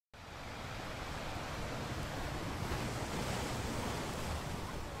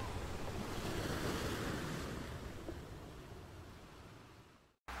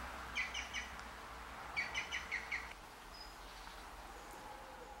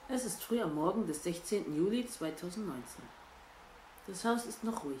Es ist früh am Morgen des 16. Juli 2019. Das Haus ist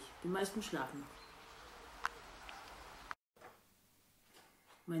noch ruhig, die meisten schlafen noch.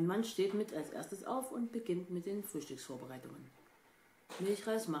 Mein Mann steht mit als erstes auf und beginnt mit den Frühstücksvorbereitungen.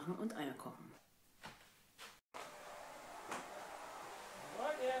 Milchreis machen und Eier kochen.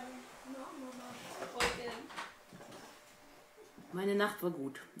 Meine Nacht war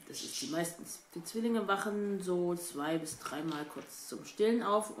gut, das ist sie meistens. Die Zwillinge wachen so 2- bis 3-mal kurz zum Stillen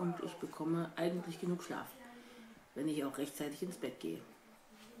auf und ich bekomme eigentlich genug Schlaf, wenn ich auch rechtzeitig ins Bett gehe.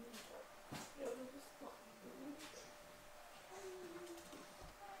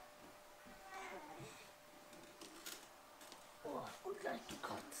 Oh, und gleich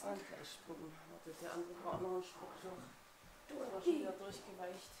gekotzt. Und gleich spucken. Wartet, der andere braucht noch einen Spuckjoch. Du war schon wieder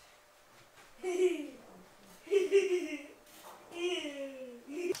durchgeweicht.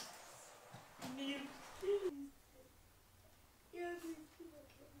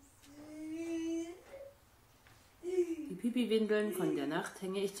 Die Pipi-Windeln von der Nacht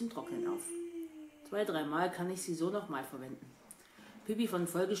hänge ich zum Trocknen auf. 2-, 3-mal kann ich sie so nochmal verwenden. Pipi von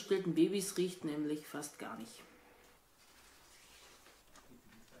vollgestillten Babys riecht nämlich fast gar nicht.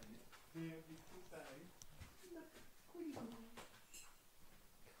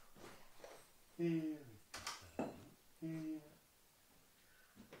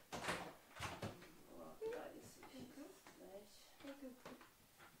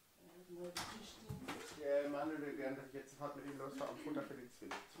 Der Mann würde gerne, dass ich jetzt sofort mit ihm losfahre, um Futter für die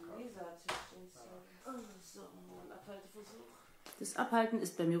Zwillinge zu kaufen. So, ein Abhalteversuch. Das Abhalten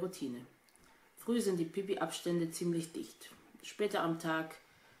ist bei mir Routine. Früh sind die Pipi-Abstände ziemlich dicht. Später am Tag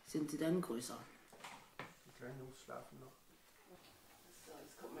sind sie dann größer. Die kleinen Jungs schlafen noch. So,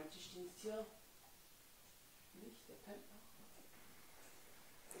 jetzt kommt mein Tischdienst hier. Nicht, der pennt noch.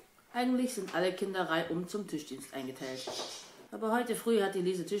 Eigentlich sind alle Kinder reihum zum Tischdienst eingeteilt. Aber heute früh hat die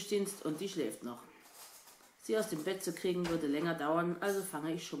Lise Tischdienst und die schläft noch. Sie aus dem Bett zu kriegen würde länger dauern, also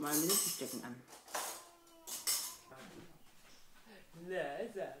fange ich schon mal mit den Tischdecken an. Na,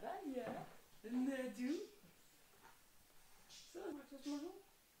 Sarah, ja? Na, du? So, mach das mal so.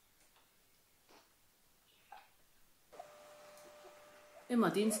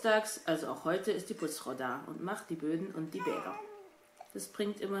 Immer dienstags, also auch heute, ist die Putzfrau da und macht die Böden und die Bäder. Das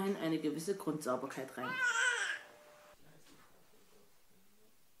bringt immerhin eine gewisse Grundsauberkeit rein.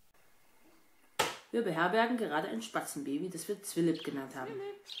 Wir beherbergen gerade ein Spatzenbaby, das wir Zwillip genannt haben.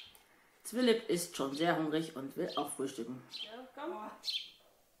 Zwillip ist schon sehr hungrig und will auch frühstücken. Ja, komm. Ha?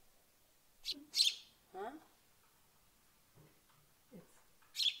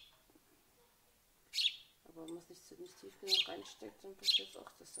 Aber man muss nicht tief genug reinsteckt, dann passiert es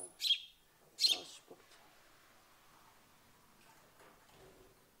auch, dass er ausspuckt.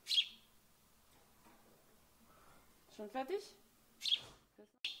 Schon fertig?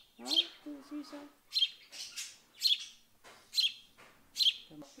 Ja, du Süßer.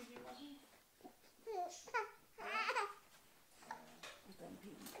 Und dann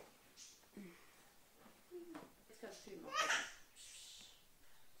Pipi. Jetzt kannst du viel machen.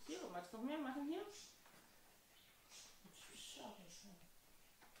 Hier, magst du noch mehr machen hier?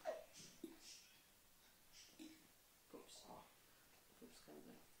 Pups. Pups kann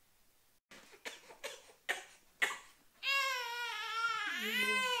sein.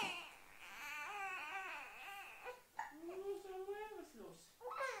 Was ist los?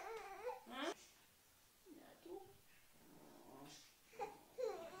 Ja, du?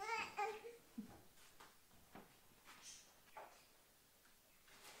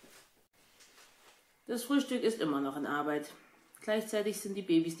 Das Frühstück ist immer noch in Arbeit. Gleichzeitig sind die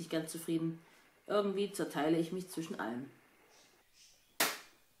Babys nicht ganz zufrieden. Irgendwie zerteile ich mich zwischen allen.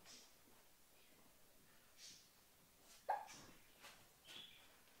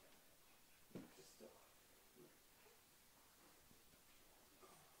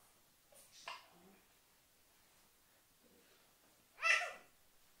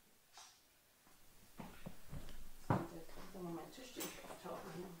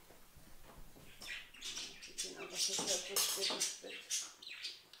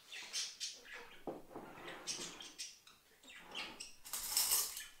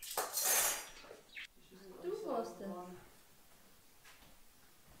 Du warst denn?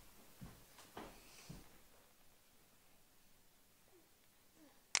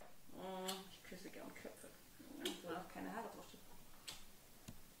 Ich küsse gern Köpfe. Da auch keine Haare drauf.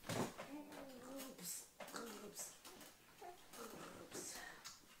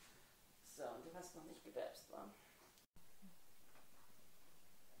 So, und du hast noch nicht gebäbst, wa?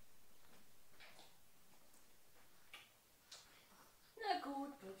 Na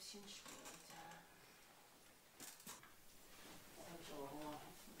gut, Böbchen später. Jetzt habe ich aber Hunger.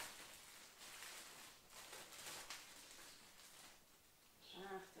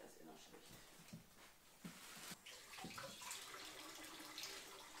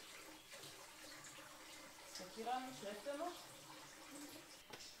 Schläft er noch?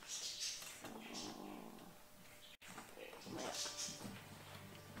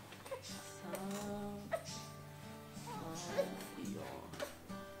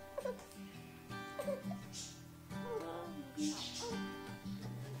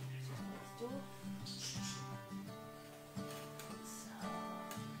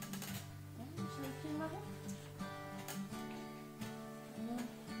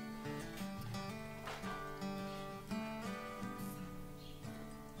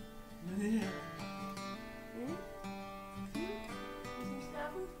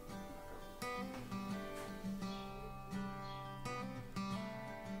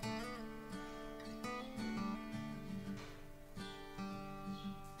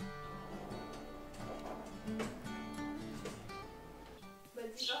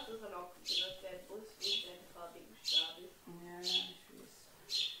 Sie sagt, dass er auch dass der Bus wegen seinen farbigen Stapel. Ja, ich weiß.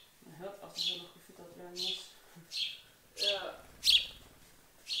 Man hört auch, dass er noch gefüttert werden muss. Ja.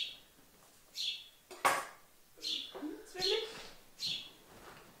 Zwilling?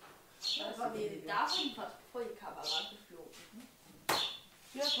 Aber wie davon hat voll die Kamera geflogen.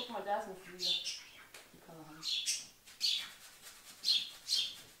 Ja, guck mal, da ist eine Fliege. Die kann man haben.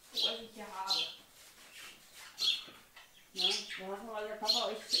 Guck, was ich hier habe. Ja, wir hoffen mal, der Papa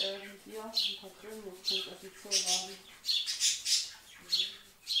euch mit dir ein paar Blumen mitbringt auf die Zooladen.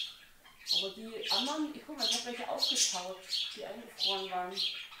 Aber die anderen, ich guck mal, ich habe welche aufgetaut, die eingefroren waren.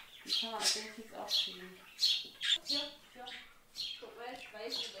 Die kann man eigentlich jetzt auch kriegen. Ja. Guck mal, ich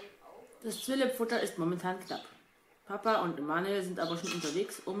weiß nicht, auch. Das Zwillepfutter ist momentan knapp. Papa und Emanuel sind aber schon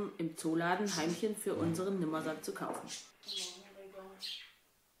unterwegs, um im Zooladen Heimchen für unseren Nimmersatt zu kaufen.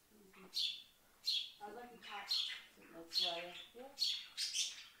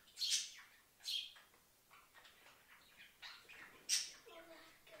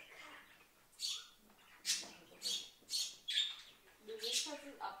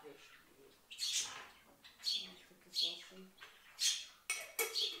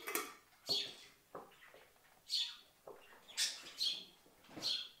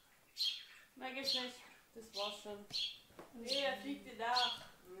 Nein, geht's nicht. Das war's schon. Nee, er fliegt dir nach.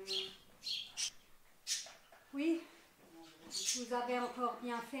 Oui, vous avez encore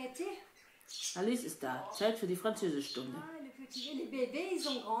bien fêté. Alice ist da. Zeit für die Französischstunde. Ah, le petit et les bébés, ils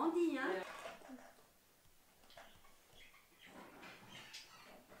ont grandi, hein. Ja.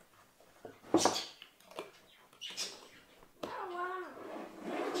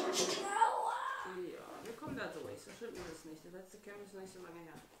 Ja, wir kommen da durch. So schlimm ist es nicht. Der letzte Camp ist noch nicht so lange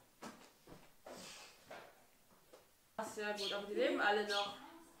her. Ach, sehr gut. Aber die leben alle noch.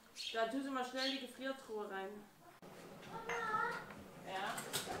 Da tun sie mal schnell in die Gefriertruhe rein. Ja?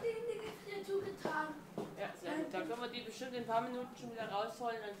 Ich hab die in die Gefriertruhe getan. Ja, sehr gut. Da können wir die bestimmt in ein paar Minuten schon wieder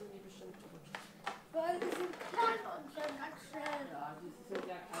rausholen, dann sind die bestimmt gut. Weil die sind klein und dann ganz schnell. Ja, die sind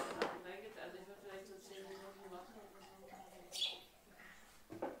ja kalt und abgeneigt. Also ich würde vielleicht so 10 Minuten warten oder so.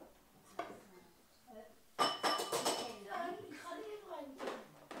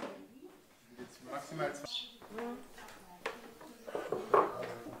 Jetzt maximal 2.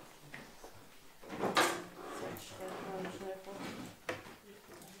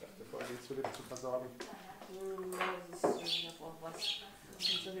 Ich dachte vorhin, die Zwillinge zu versorgen. Das ist ja auch was. Und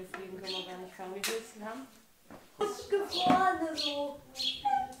so viel Fliegen können wir gar nicht fangen. Wie willst du denn haben? Das ist gefroren so.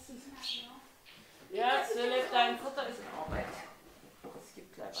 Ja, Philipp, dein Futter ist in Arbeit. Es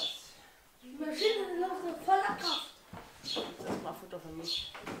gibt gleich was. Die Maschine läuft mit voller Kraft. Jetzt erstmal Futter für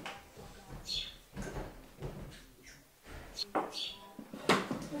mich.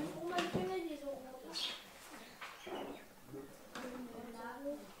 Warum mein Finger die so rot ist?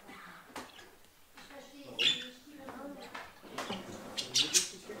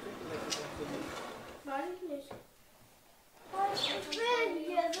 Weiß ich nicht. Ich will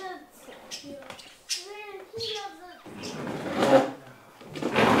hier sitzen. Ich will hier sitzen. Ich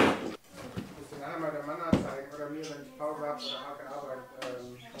muss den anderen mal der Mann anzeigen oder mir, wenn ich Pause habe oder harte Arbeit,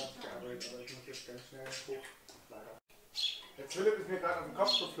 aber ich muss jetzt ganz schnell hoch. Leider. Der Philipp ist mir gerade auf den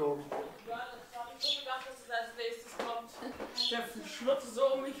Kopf geflogen. Ja, das habe ich schon gedacht, dass es als nächstes kommt. Der schlurrt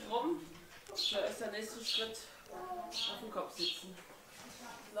so um mich rum. Da ist der nächste Schritt auf dem Kopf sitzen.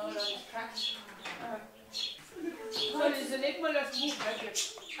 Leider nicht kackt. So, Lise, leg mal das Buch weg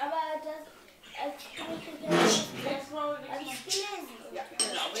jetzt. Aber das als ich Leg's mal habe ich gelesen. Ja,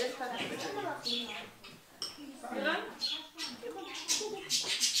 genau, aber jetzt kann ich bitte. Hier lang?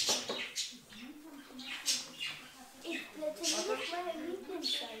 Ich blätter nur auf meine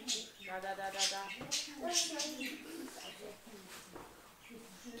Lieblingsseite. Da. Das ist meine Lieblingsseite.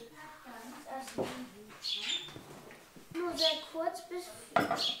 Nur sehr kurz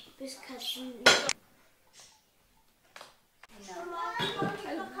bis Katzen.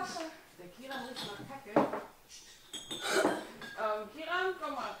 Der Kiran riecht nach Kacke. Kiran,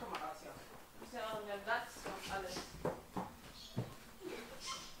 komm mal raus hier. Du bist ja auch mehr Platz und alles.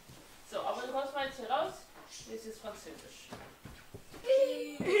 So, aber du kommst mal jetzt hier raus. Das ist Französisch.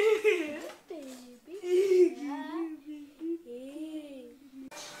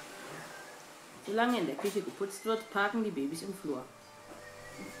 Solange in der Küche geputzt wird, parken die Babys im Flur.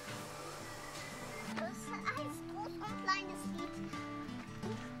 Das heißt groß und kleines Lied. Du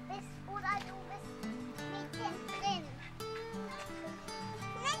bist oder du bist mittendrin.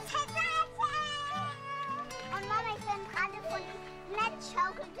 Und Mama, ich bin gerade von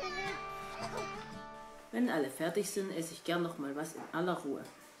Netzschaukel gelübt. Wenn alle fertig sind, esse ich gern noch mal was in aller Ruhe.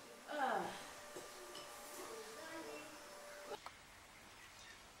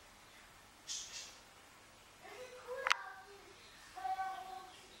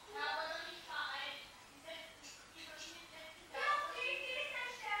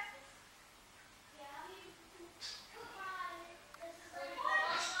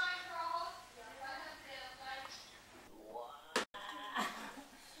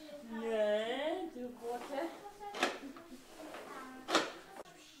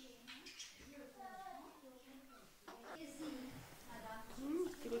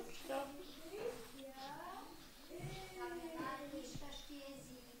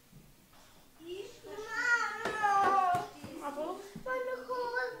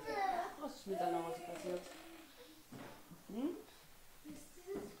 Was ist mit deiner Hose passiert?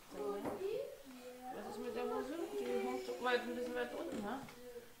 Was ist mit der Hose? Die hängt ein bisschen weit unten, ha?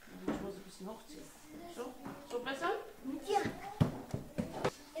 Ich muss ein bisschen hochziehen. So besser? Ja.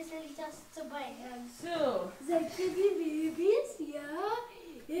 Jetzt will ich das zu beiden. So. Seid ihr die Babys? Ja.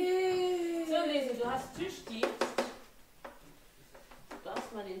 So, Lese, du hast Tischdienst. Du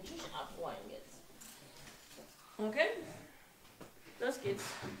darfst mal den Tisch abräumen jetzt. Okay? Los geht's.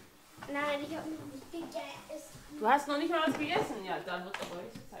 Nein, ich habe noch nicht gegessen. Du hast noch nicht mal was gegessen? Ja, dann wird aber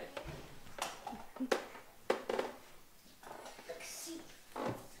höchste Zeit.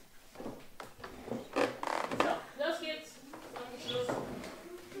 So, los geht's. Dann geht's los.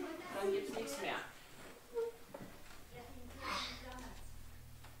 Dann gibt's nichts mehr.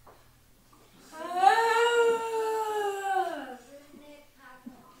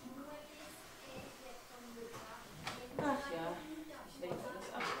 Ach ja, ich lenke das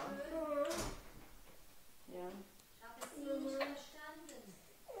ab. Ja.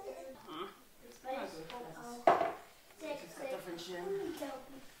 Das ist Kartoffelchen.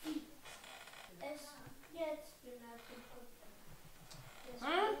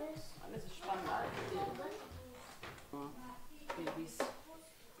 Alles ist spannend. Babys.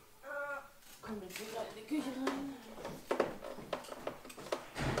 Kommen jetzt wieder in die Küche rein.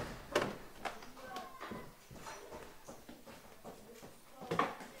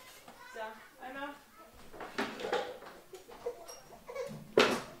 So, einmal.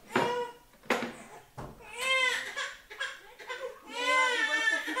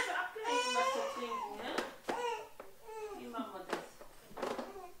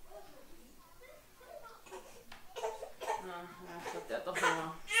 Der hat doch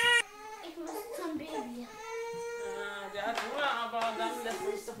Hunger. Ich muss zum Baby. Der hat Hunger, aber dann lässt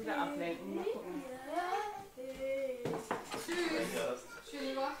er sich doch wieder ablenken. Mal gucken. Tschüss.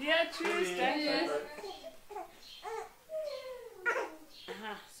 Ja, tschüss. Danke.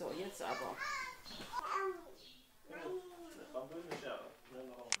 Aha, so, jetzt aber.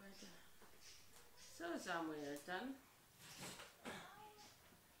 So, Samuel, dann.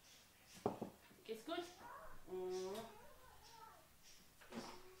 Geht's gut?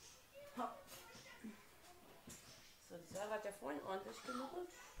 So, die Sarah hat ja vorhin ordentlich genuckelt.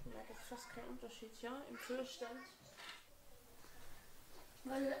 Ich merke jetzt fast keinen Unterschied hier im Füllstand.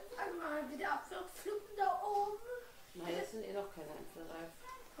 Weil einmal wieder Abflugflug da oben. Nein, jetzt sind noch keine Äpfelreif.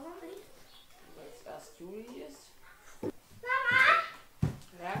 Warum nicht? Weil es erst Juli ist. Mama!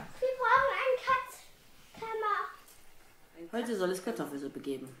 Ja? Wir brauchen einen Katzkammer. Heute soll es Kartoffelsuppe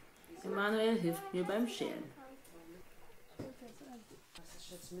geben. Emanuel hilft mir beim Schälen. Das ist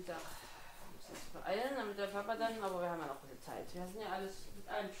jetzt Mittag. Ich muss jetzt beeilen, damit der Papa dann, aber wir haben ja noch ein bisschen Zeit. Wir sind ja alles mit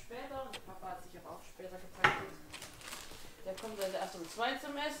allem später. Der Papa hat sich aber auch später getaktet. Der kommt also erst um 2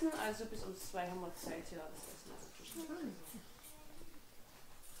 zum Essen, also bis um 2 haben wir Zeit hier das Essen aufzustellen.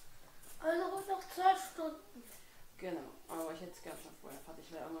 Also noch 2 Stunden. Genau, aber ich hätte es gerne schon vorher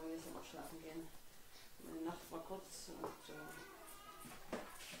fertig, weil irgendwann will ich immer schlafen gehen. Meine Nacht war kurz und dann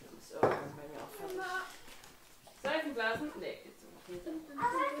ist irgendwann bei mir auch fertig. Seifenblasen? Nee, jetzt noch nicht. Die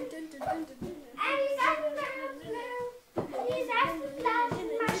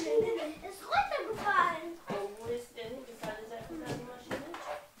Seifenblasenmaschine ist runtergefallen. Oh, wo ist denn hingefallen?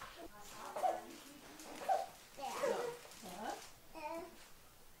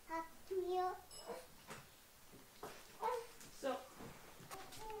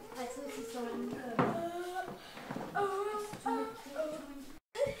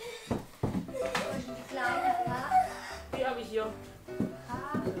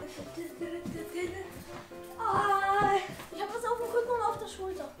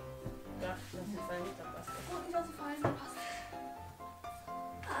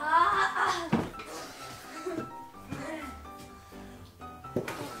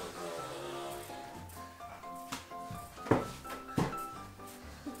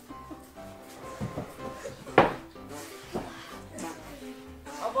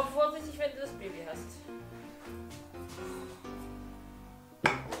 Aber vorsichtig, wenn du das Baby hast.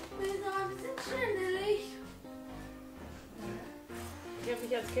 Bin da ein bisschen schwindelig. Ich habe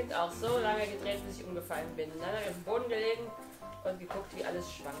mich als Kind auch so lange gedreht, bis ich umgefallen bin. Und dann habe ich auf den Boden gelegen und geguckt, wie alles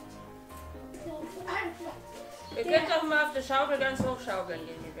schwankt. Ihr könnt doch mal auf der Schaukel ganz hoch schaukeln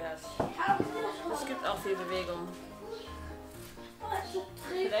gehen, wie wär's? Es gibt auch viel Bewegung.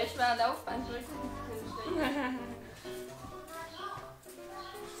 Vielleicht mal ein Laufband drücken.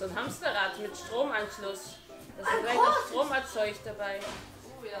 So ein Hamsterrad mit Stromanschluss. Das ist vielleicht noch Strom erzeugt dabei.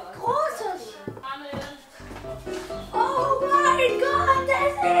 Oh ja. Großes. Manuel. Oh mein Gott,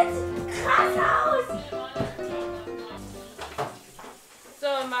 das sieht krass aus.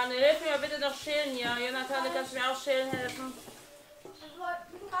 So, Manuel, hilf mir mal bitte noch schälen hier. Jonathan, du kannst mir auch schälen helfen. Ich bin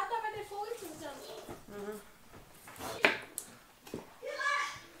gerade dabei, den Vogel zu setzen.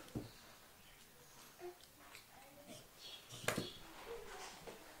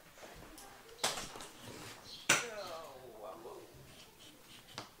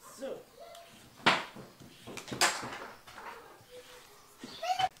 So.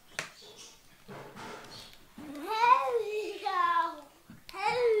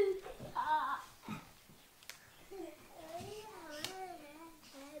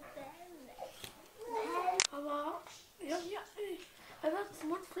 Aber ja, er hat das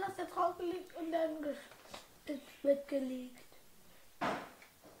Mundpflaster draufgelegt und dann ins Bett gelegt.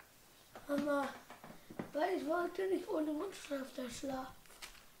 Aber weil ich wollte nicht ohne Mundpflaster schlafen.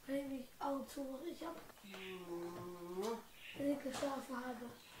 Wenn ich mich Augen zu mache. Ich habe wenn ich geschlafen habe.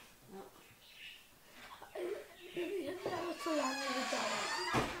 Ich hätte aber zu lange gedauert.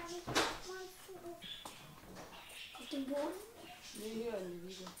 Auf dem Boden? Nee, hier in die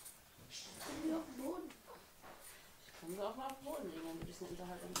Wiege. Hier auf dem Boden. Ich kann sie auch mal auf den Boden legen, wenn du ein bisschen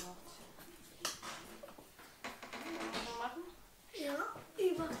Unterhaltung brauchst. Wollen wir machen? Ja,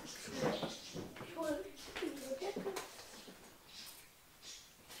 ich mache es. Ich hole die Decke.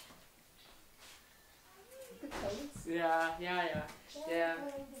 Ja. Der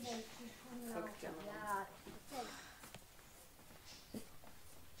guckt ja mal.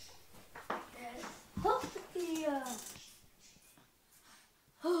 Hoch ihr!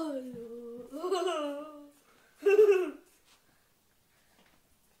 Hallo!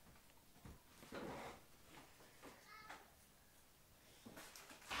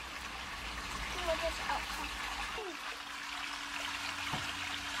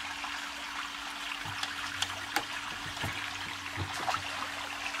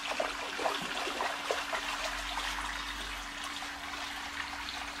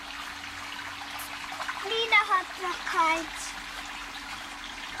 Lina hat noch keins.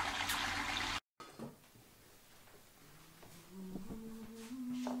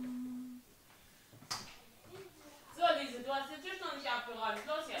 So, Lise, du hast den Tisch noch nicht abgeräumt.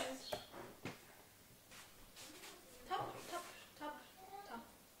 Los jetzt. Tap, tap, tap, tap.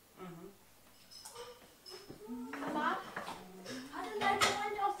 Mama, hatte dein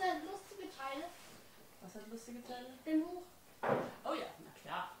Freund auch sehr lustige Teile Was hat lustige Teile? im Buch? Oh ja, na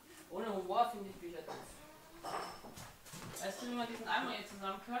klar. Ohne Humor finde ich Bücher doof. Weißt du, wie man diesen Eimer hier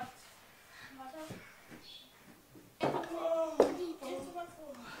zusammenklappt? Warte.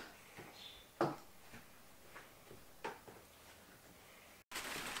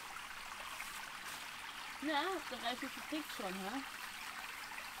 Ja, der Reife gekriegt schon, hä?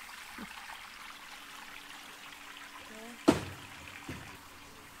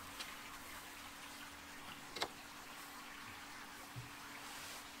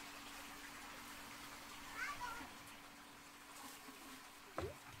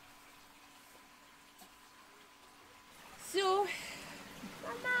 So.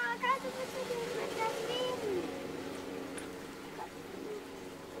 Mama, kannst du bitte mit das reden?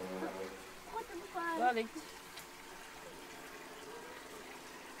 Da liegt.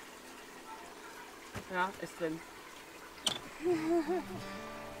 Ja, ist drin.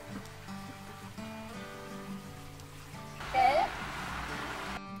 Gell?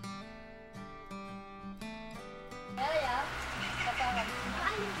 Ja. Das war was.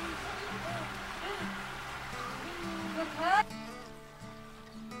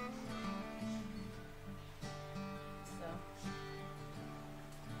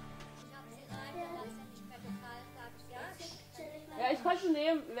 Ja, ich konnte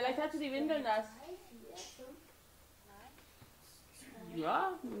nehmen. Vielleicht hast du die Windeln nass.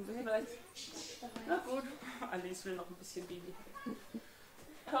 Ja, vielleicht. Na gut. Alice will noch ein bisschen Baby.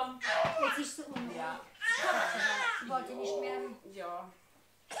 Komm. Jetzt ist sie unten. Ja. Ich wollte nicht mehr Ja.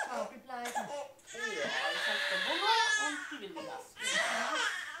 Schaukel bleiben. Ja, das heißt der Hunger und die Windeln nass. Ja,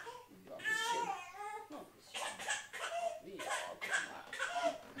 ein bisschen. Noch ein bisschen. Ja, guck mal.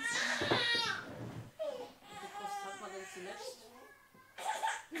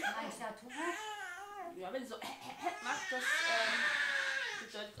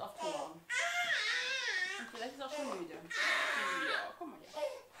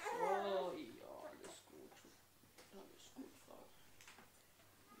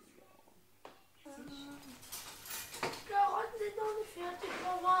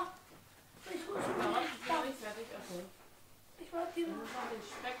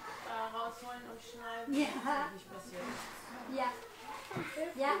 Speck rausholen und schneiden? Ja. Das ist nicht passiert. Ja.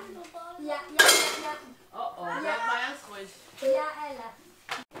 Ja. Ja. Oh, bleib mal ganz ruhig. Ja, Ella.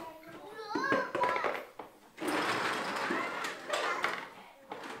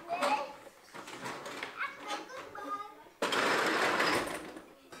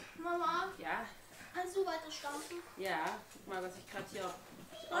 Mama, Ja, kannst du weiter stampfen? ja. Guck mal, was ich gerade hier...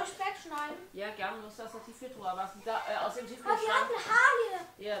 Soll ich Speck schneiden? Ja, gerne, du musst das auf die Tiefkühltruhe, aber aus dem Aber wir Tiefkühlschrank... hatten Haare.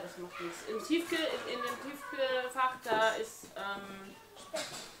 Ja, das macht nichts. In dem Tiefkühlfach, da ist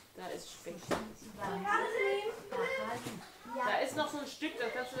Speck. Da ist noch so ein Stück, da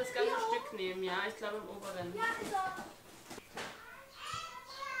kannst du das ganze Stück nehmen, ja? Ich glaube im oberen. Ja, ist er.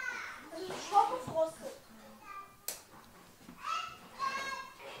 Das ist Schokofrostet.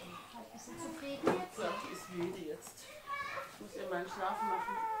 Bist du zufrieden jetzt? So, die ist müde jetzt. Ich muss ihr mal einen Schlaf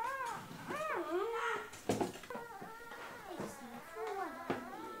machen.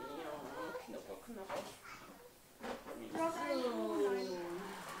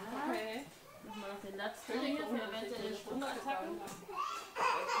 Okay. Nochmal noch den Latz hier für eventuelle Stromattacken. Okay.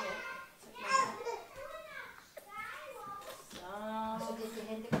 Hast du So. dir die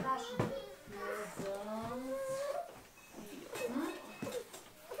Hände gewaschen? So.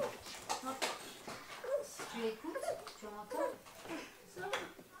 Tu écoutes? Tu entends? So.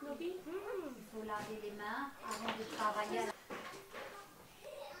 Nobi. Il faut laver les mains avant de travailler.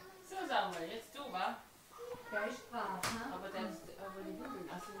 So, Samuel, jetzt du, wa? Ja, ich brav, ne? Aber die Hunden,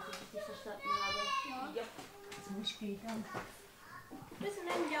 als ich das richtig verstanden habe. Ja. So später. Bis in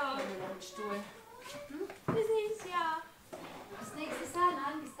einem Jahr. Mit dem Stuhl. Bis nächstes Jahr. Bis nächstes Jahr,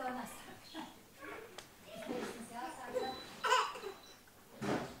 nein, bis Donnerstag. Bis nächstes Jahr, sagt er.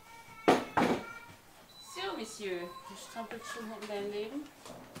 So, Monsieur, du strampelst schon in dein Leben.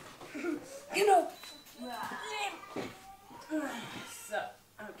 Genau. So,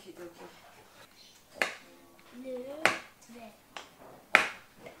 okay.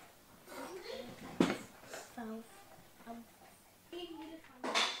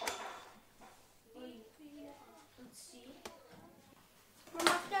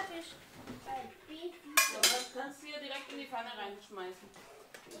 Mama, fertig. So, das kannst du hier direkt in die Pfanne reinschmeißen.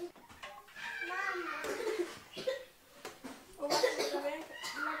 Oh, warte, da werden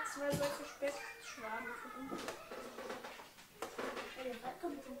noch 2 solche Speckschwaben von unten. Ey, der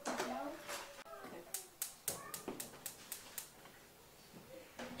kommt zum Knochen.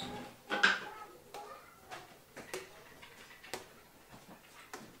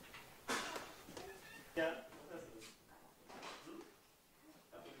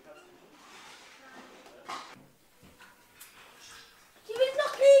 Die will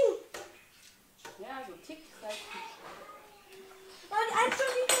noch kriegen. Ja, so tick, seit Aber die eine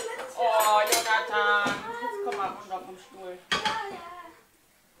Stunde liegt im letzten Oh, Jonathan, jetzt komm mal runter vom Stuhl. Ja.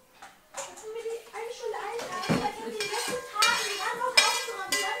 Jetzt sind wir die eine Stunde eingegangen, weil wir die letzten Tage die ganze Woche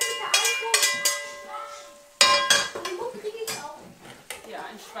aufgeräumt. Die hatten wieder angucken. Und die Mucke kriege ich auch. Ja,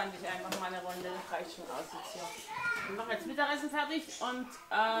 entspann dich einfach mal eine Runde, das reicht schon aus jetzt hier. Wir machen jetzt Mittagessen fertig und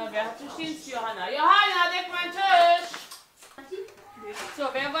wer hat Tischdienst? Johanna. Johanna, deck meinen Tisch! So,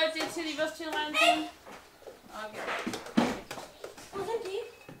 wer wollte jetzt hier die Würstchen reintun? Okay. Wo sind die?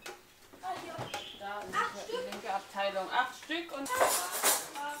 Ah, hier. Da ist die linke Abteilung. 8 Stück und...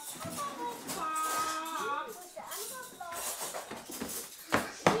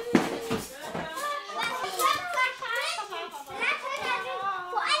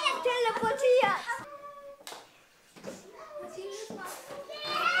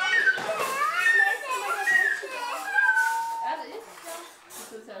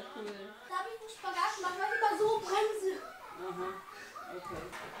 Das ist ja cool. Da habe ich einen Spagat gemacht, weil ich immer so bremse. Aha, okay.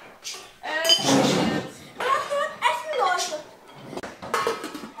 Jetzt. Was wird essen, Leute?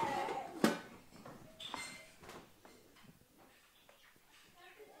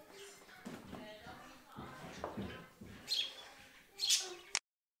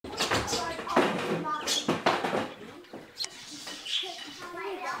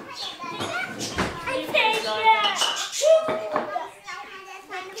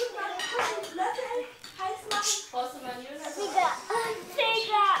 Brauchst du mal Jonathan?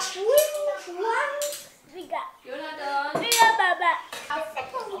 Jonathan!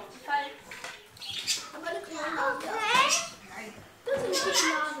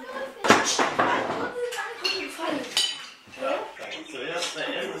 Zuerst der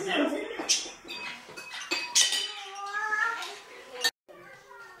Essen.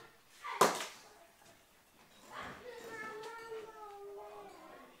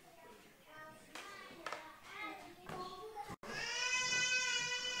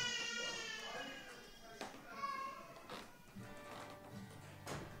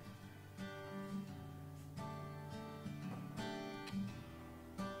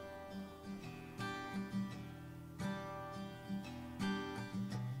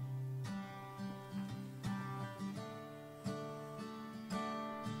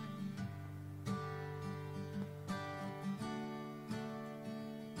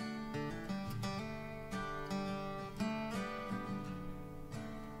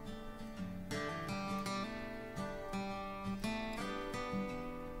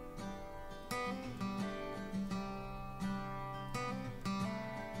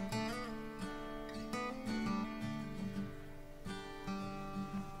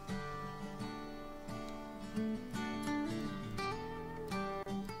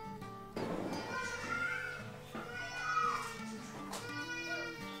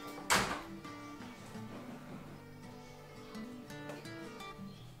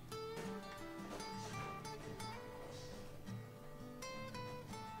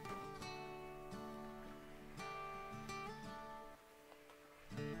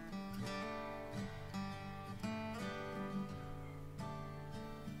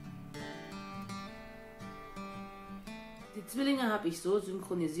 Zwillinge habe ich so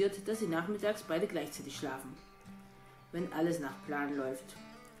synchronisiert, dass sie nachmittags beide gleichzeitig schlafen, wenn alles nach Plan läuft.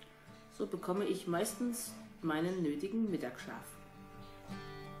 So bekomme ich meistens meinen nötigen Mittagsschlaf.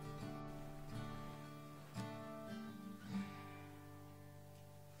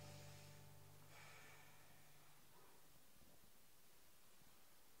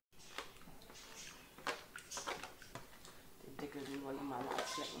 Den Deckel, den wollen wir mal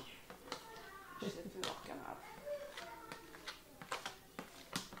abschlecken. Ich schleppe den auch gerne ab.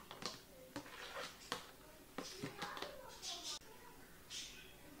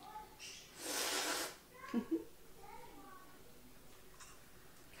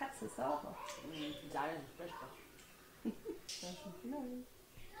 Katze sauber. Nein, besser. Nein.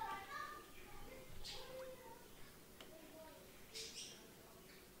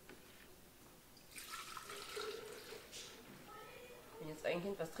 Wenn jetzt ein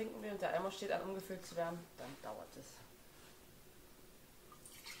Kind was trinken will und der Eimer steht an, umgefüllt zu werden, dann dauert es.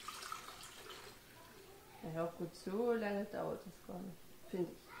 Ja, gut, so lange dauert das gar nicht,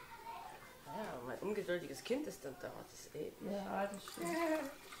 finde ich. Ja, wenn man ein ungeduldiges Kind ist, dann dauert es ewig. Ja, das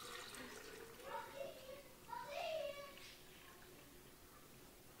stimmt.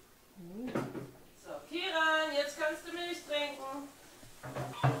 So, Kiran, jetzt kannst du Milch trinken.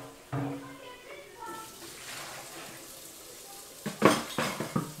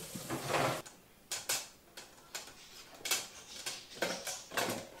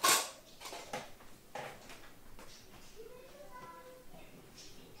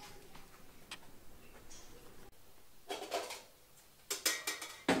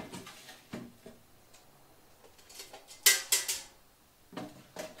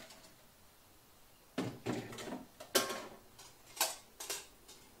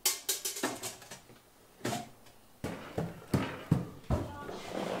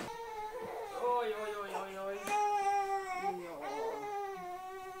 Oi, oi, oi, oi, oi. Ja.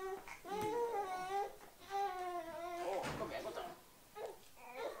 Oh, komm her, runter.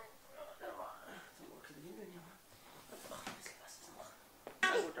 So, mal kleine Windeln hier. Ach, ein bisschen was ist noch. Na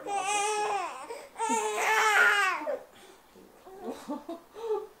gut, dann machen wir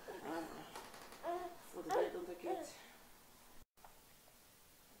bevor die Welt untergeht.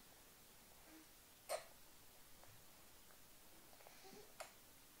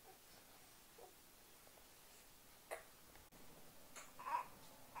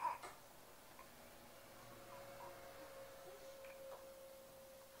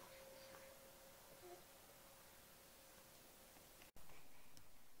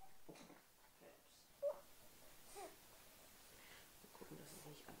 Gucken, dass es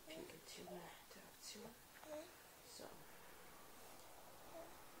nicht anpinkelt hier bei der Aktion. So.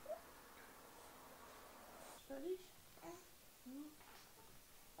 Fertig?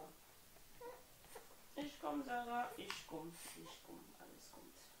 Ich komm, Sarah. Ich komm. Alles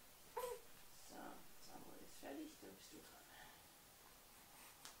kommt. So, Samuel ist fertig, dann bist du dran.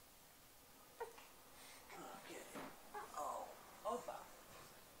 Okay. Oh, Opa.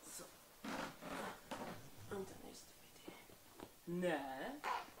 So. Und der nächste bitte.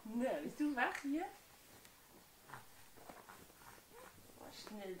 Na, bist du wach hier? Mal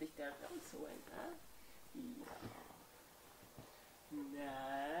schnell dich da rausholen, ne? Ja.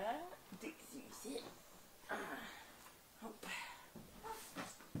 Na, die Süße. Hopp.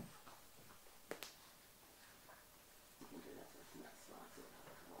 Die Windel, dass das nass war, so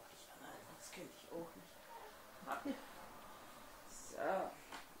brauche ich anhalten. Das könnte ich auch nicht. So,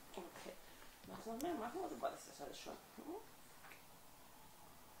 okay. Magst du noch mehr machen oder war das alles schon? Hm?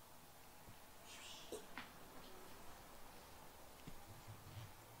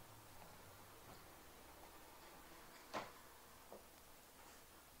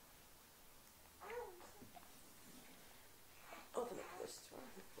 Oder eine Brust, ja?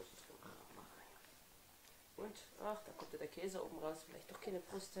 Eine Brust können wir auch machen. Und, ach, da kommt ja der Käse oben raus. Vielleicht doch keine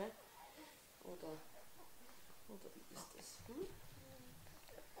Brust, hä? Oder wie ist das? Hm?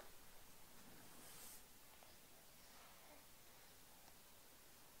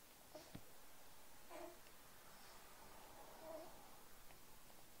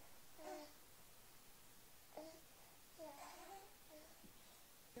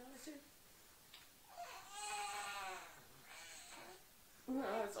 Ja, natürlich.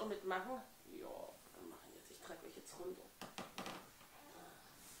 Ja, jetzt auch mitmachen? Ja, dann machen jetzt. Ich trage euch jetzt runter.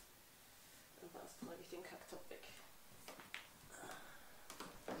 Dann trage ich den Kacktop weg.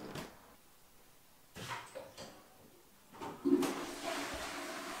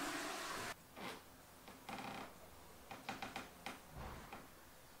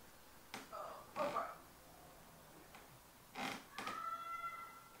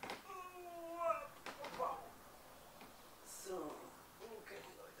 So.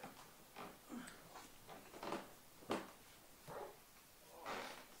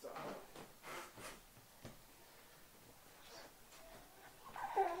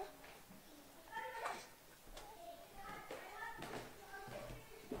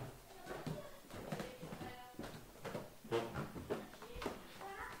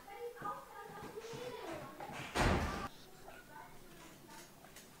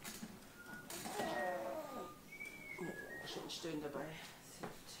 stöhnen dabei. Das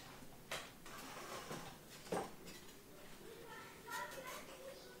hilft.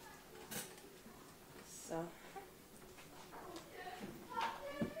 So.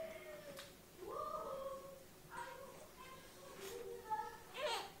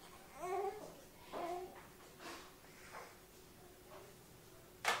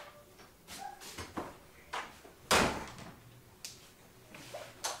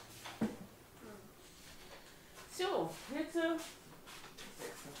 So, jetzt.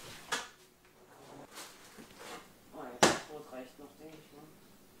 Oh, jetzt das Brot reicht noch, denke ich mal.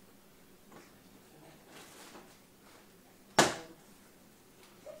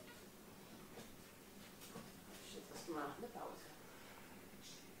 Jetzt erstmal eine Pause.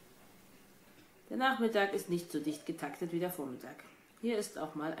 Der Nachmittag ist nicht so dicht getaktet wie der Vormittag. Hier ist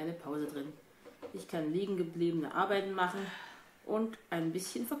auch mal eine Pause drin. Ich kann liegen gebliebene Arbeiten machen und ein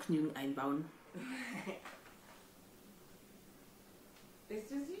bisschen Vergnügen einbauen. Bist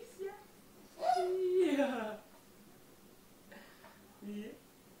du süß, ja? Ja. Wie?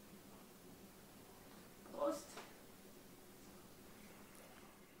 Prost.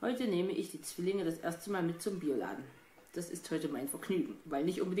 Heute nehme ich die Zwillinge das erste Mal mit zum Bioladen. Das ist heute mein Vergnügen, weil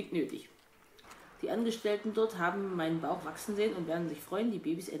nicht unbedingt nötig. Die Angestellten dort haben meinen Bauch wachsen sehen und werden sich freuen, die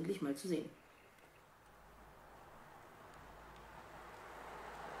Babys endlich mal zu sehen.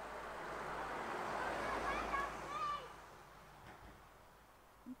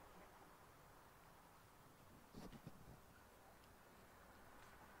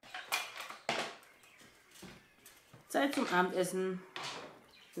 Zeit zum Abendessen.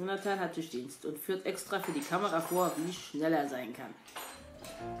 Monaten hat Tischdienst und führt extra für die Kamera vor, wie schnell er sein kann.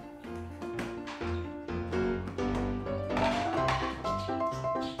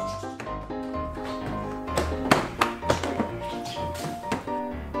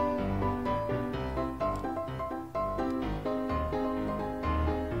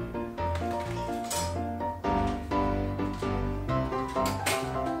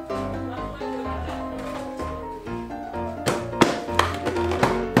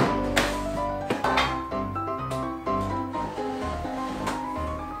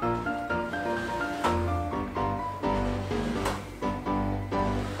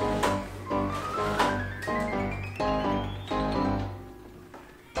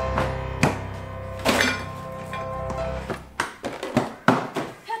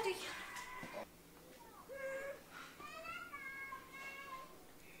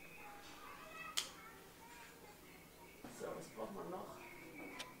 So, was braucht man noch?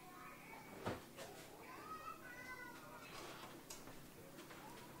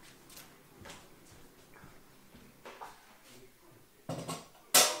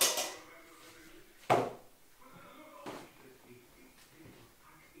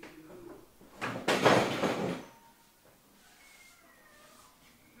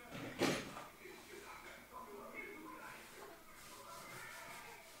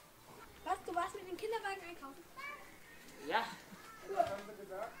 Was, du warst mit dem Kinderwagen einkaufen? Ja, Was haben Sie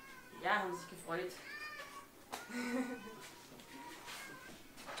gesagt? ja, haben sich gefreut.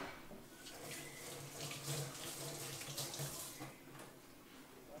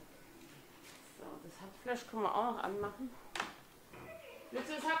 So, das Hackfleisch können wir auch noch anmachen. Willst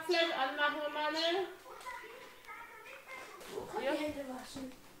du das Hackfleisch anmachen, Manuel? Hier. Hände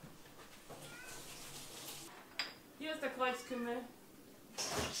waschen. Hier ist der Kreuzkümmel.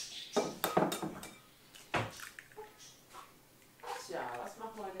 Tja, was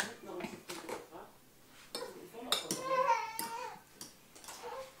machen wir denn hinten noch so viel Brot, wa?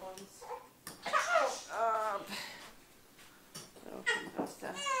 So, kommt aus der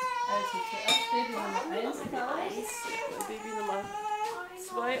Also zuerst Baby Nummer 1 raus. Wenn Baby Nummer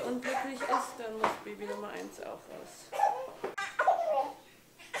 2 unglücklich ist, dann muss Baby Nummer 1 auch raus.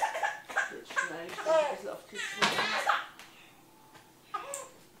 Jetzt schneide ich das ein bisschen auf die Zunge.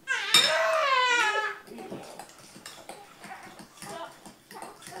 So,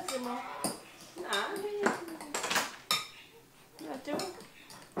 da sind wir. Na du?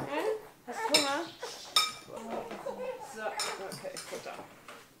 Hast du Hunger? So, okay, Futter.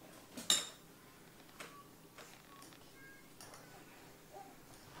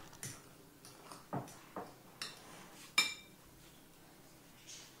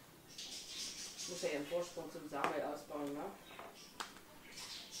 Ich muss ja ihren Vorsprung zum Samuel ausbauen, ne?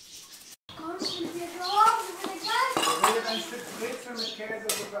 Kommst du mit mir drauf? Ich bin egal. Ich will ein Stück Brezel mit Käse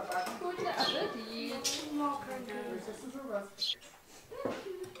so verbacken. Guten Appetit. Möchtest du sowas?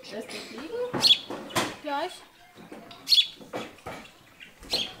 Lässt du fliegen? Gleich.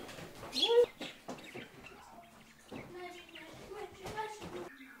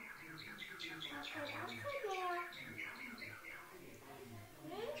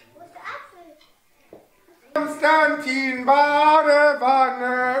 Konstantin,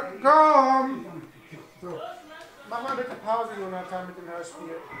 Badewanne, komm! So, mach mal bitte Pause, Jonathan, mit dem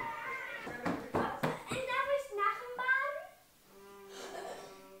Hörspiel. Darf ich nach dem Baden?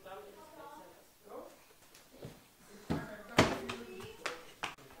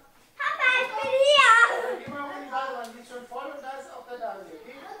 Papa, ich bin hier! Geh mal um die Badewanne, die ist schon voll und da ist auch der Daniel.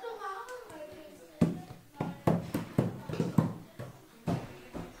 Geh.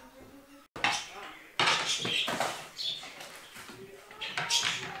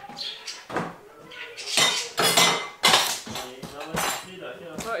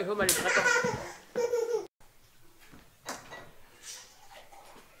 So, ich hol mal die Treppe.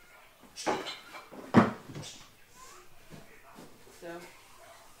 So.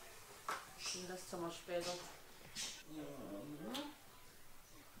 Das tun wir später.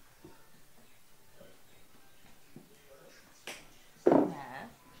 Ja.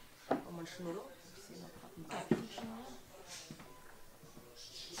 Und man Schnuller. Ich sehe noch gerade einen Backenschnuller.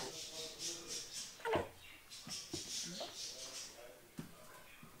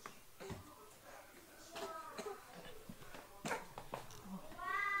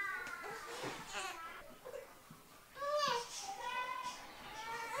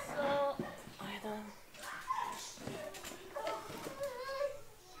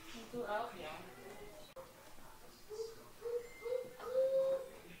 Du auch, ja.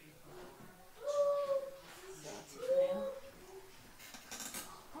 So, zieh her.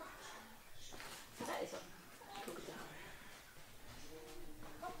 Da ist er. Guck da.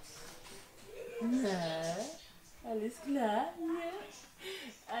 Na, alles klar? Ja.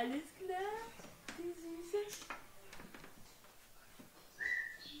 Alles klar? Die Süße.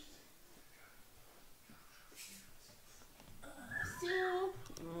 So.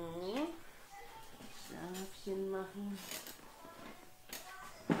 Schlafchen machen.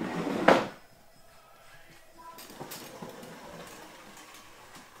 Das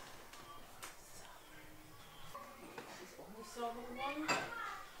ist auch nicht sauber geworden.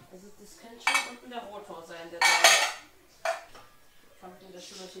 Also das könnte schon unten der Rotor sein, der da kommt in der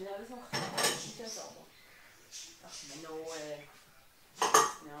Spülmaschine alles noch nicht sehr sauber. Ach Menno, ey.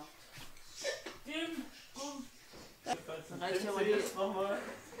 Das nervt. Tim, komm. Dann reicht ja mal die.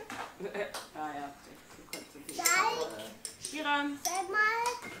 Ah ja, du kannst so viel. Hier ran. Sag mal.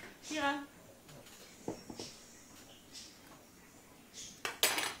 Hier ran.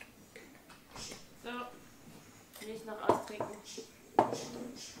 So. Milch noch austrinken.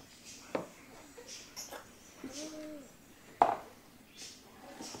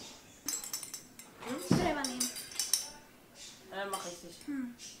 Selber nehmen. Mach ich nicht. Da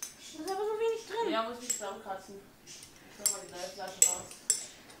ist aber so wenig drin. Ja, muss ich zusammenkratzen. Ich hol mal die neue Flasche raus.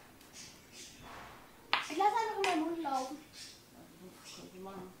 Ich lasse einfach in meinen Mund laufen. Könnt ihr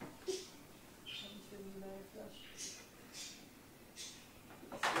machen. Ich hab nicht für die neue Flasche.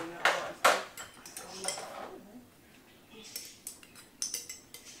 Das will mir aber als auch nicht gefallen, ne? Nee,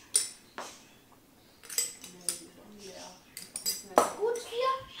 die ist auch leer. Das ist nicht. Gut, 4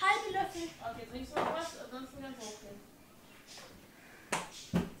 halbe Löffel. Okay, trinkst du noch was? Ansonsten ganz hochgehen.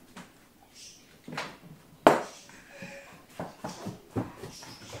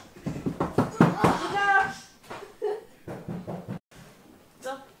 So,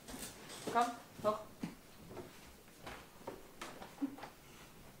 komm, hoch.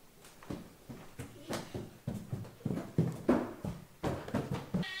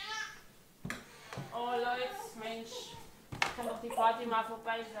 Oh Leute, Mensch, kann doch die Party mal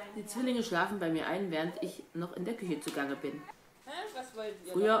vorbei sein. Die Zwillinge schlafen bei mir ein, während ich noch in der Küche zugange bin. Hä? Was wollt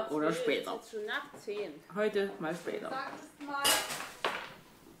ihr? Früher oder später. Jetzt schon nach 10. Heute mal später. Sag es mal.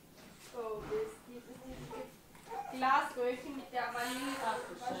 Oh, dieses Glasröhrchen mit der Vanille. Ach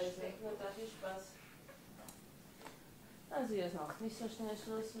du Scheiße, nur da viel Spaß. Also jetzt noch nicht so schnell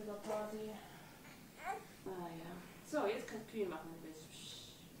Schluss mit der Party. Ah ja. So, jetzt kannst du Kühe machen, wenn du willst.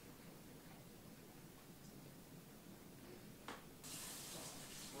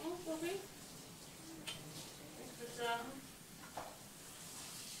 Oh, Sophie? Ich würde sagen.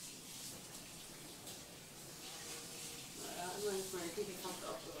 Naja, immerhin ist meine Küchenkraft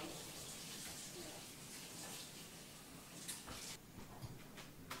aufgeräumt.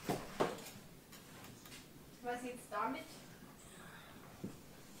 Was jetzt damit?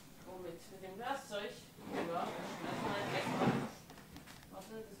 Womit? Mit dem Glaszeug? Ja, das mal extra.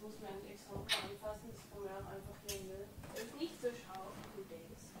 Warte, das muss man nicht extra noch anfassen, das kann man auch einfach nehmen will. Das ist nicht so scharf, wie du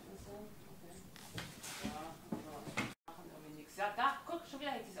denkst. Also, okay. Ja, aber machen irgendwie nichts. Ja, da, guck, schon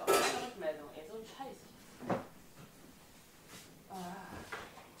wieder hängt es auf. Eine Rückmeldung, ey, so ein Scheiß.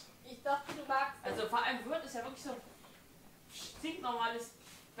 Ich dachte, du magst das. Also vor allem Word ist ja wirklich so stinknormales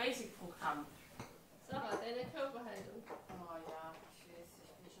Basic-Programm. So, Sarah, deine Körperhaltung. Oh ja, ich weiß, ich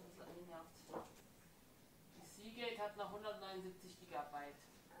bin schon ein bisschen angenervt. Die Seagate hat noch 179 GB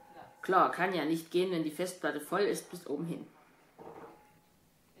Platz. Klar, kann ja nicht gehen, wenn die Festplatte voll ist bis oben hin.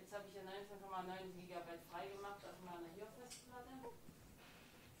 Jetzt habe ich ja 19,9 GB freigemacht auf meiner hier-Festplatte.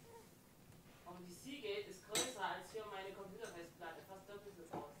 Aber die Seagate ist größer als hier meine Computerfestplatte, fast doppelt so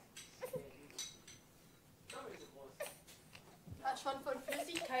groß. Doppelt so groß. Hat schon von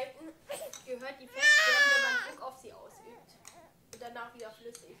Flüssigkeiten gehört, die fest werden, wenn man Druck auf sie ausübt. Und danach wieder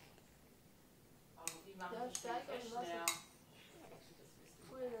flüssig. Aber wie machen Ja, die Stärke fest und Wasser. schwer?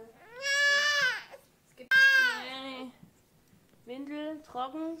 Cool, ne? Es gibt, Windel,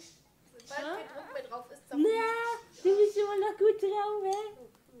 trocken. sobald kein Druck mehr drauf ist, Na, du bist immer noch gut drauf, hä?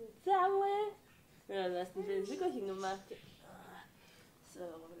 Samuel. Ja, du hast ein schönes Nickerchen gemacht. So,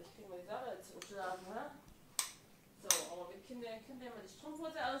 vielleicht kriegen wir die Sache jetzt zum Schlafen, ha? So, aber wir können ja mal die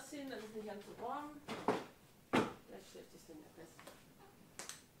Strumpfhose ausziehen, dann ist es nicht ganz so warm. Vielleicht schläft es dann ja besser.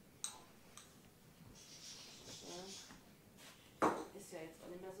 Ja. Ist ja jetzt auch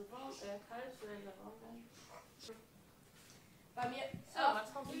nicht mehr so warm, kalt, soll in der Raum werden. bei mir,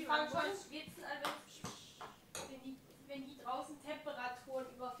 was kommt ich wie fange lang? schon schwitzen an, wenn die draußen Temperaturen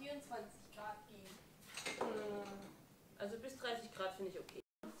über 24 Grad gehen. Also bis 30 Grad finde ich okay.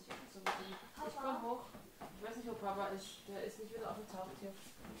 Ich komme hoch. Ich weiß nicht, wo Papa ist. Der ist nicht wieder aufgetaucht hier.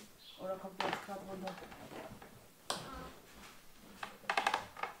 Oder kommt der jetzt gerade runter?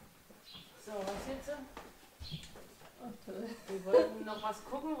 So, was jetzt? Oh, toll. Wir wollten noch was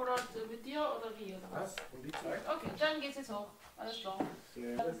gucken oder mit dir oder wie? Oder Was? Um die Zeit? Okay, dann geht's jetzt hoch. Alles klar.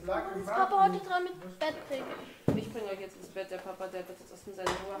 Das lag im Ist Papa heute Warten. dran mit Bett bringen? Ich bringe euch jetzt ins Bett. Der Papa, der wird jetzt erstmal seine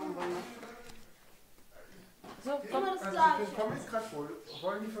Ruhe haben wollen. So, komm. Immer das Also Gleiche. ich komme jetzt gerade wohl.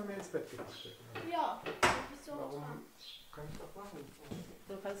 Wollen die von mir ins Bett gebracht werden? Ja, bist du auch dran. Warum kann ich doch machen?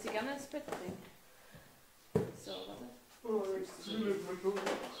 Du kannst sie gerne ins Bett bringen. So, warte. Oh, jetzt zündet man so.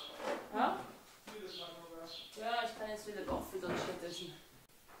 Ja? Ja, ich kann jetzt wieder auch für so ein stattdessen.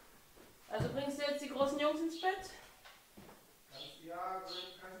 Also bringst du jetzt die großen Jungs ins Bett? Ja,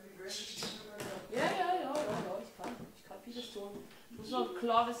 kannst du die Grenze Ja, ich kann vieles tun. Ich muss noch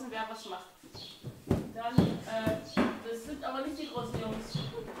klar wissen, wer was macht. Dann, das sind aber nicht die großen Jungs.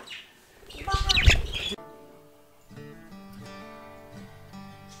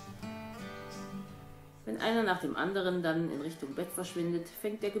 Wenn einer nach dem anderen dann in Richtung Bett verschwindet,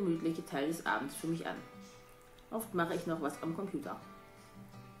 fängt der gemütliche Teil des Abends für mich an. Oft mache ich noch was am Computer.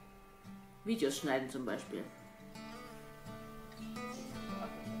 Videos schneiden zum Beispiel.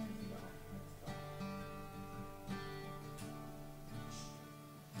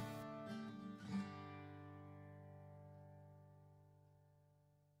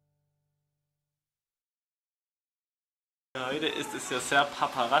 Heute ist es ja sehr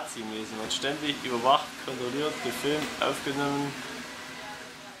paparazzi-mäßig. Man ständig überwacht, kontrolliert, gefilmt, aufgenommen.